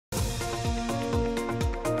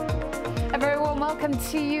welcome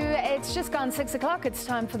to you. It's just gone 6 o'clock. It's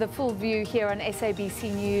time for the full view here on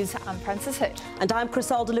SABC News. I'm Frances Hood. And I'm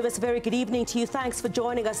Criselda Lewis. Very good evening to you. Thanks for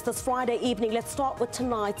joining us this Friday evening. Let's start with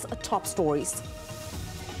tonight's top stories.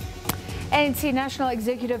 ANC National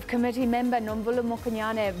Executive Committee member Nomvula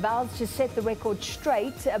Mokonyane vows to set the record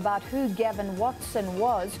straight about who Gavin Watson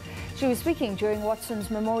was. She was speaking during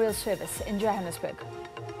Watson's memorial service in Johannesburg.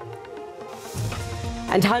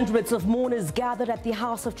 And hundreds of mourners gathered at the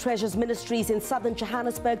House of Treasures Ministries in southern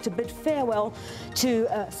Johannesburg to bid farewell to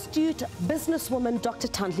astute businesswoman Dr.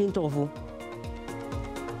 Thandi Ndlovu.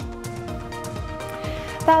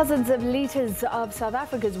 Thousands of litres of South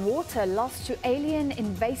Africa's water lost to alien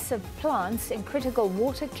invasive plants in critical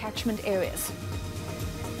water catchment areas.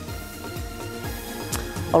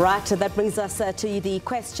 All right, that brings us to the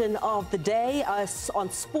question of the day on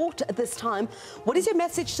sport this time. What is your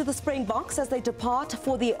message to the Springboks as they depart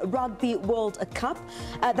for the Rugby World Cup?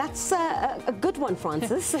 That's a good one,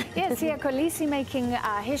 Francis. Yes, yeah, Kolisi making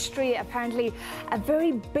history, apparently a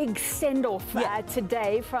very big send-off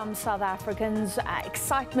today from South Africans.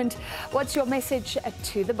 Excitement. What's your message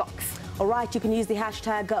to the Boks? All right, you can use the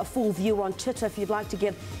hashtag #FullView on Twitter if you'd like to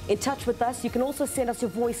get in touch with us. You can also send us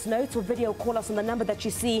your voice notes or video call us on the number that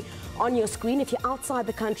you see on your screen. If you're outside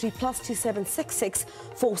the country, +2766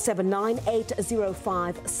 479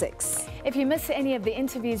 8056. If you miss any of the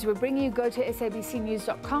interviews we're bringing you, go to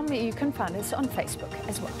sabcnews.com. You can find us on Facebook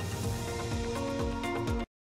as well.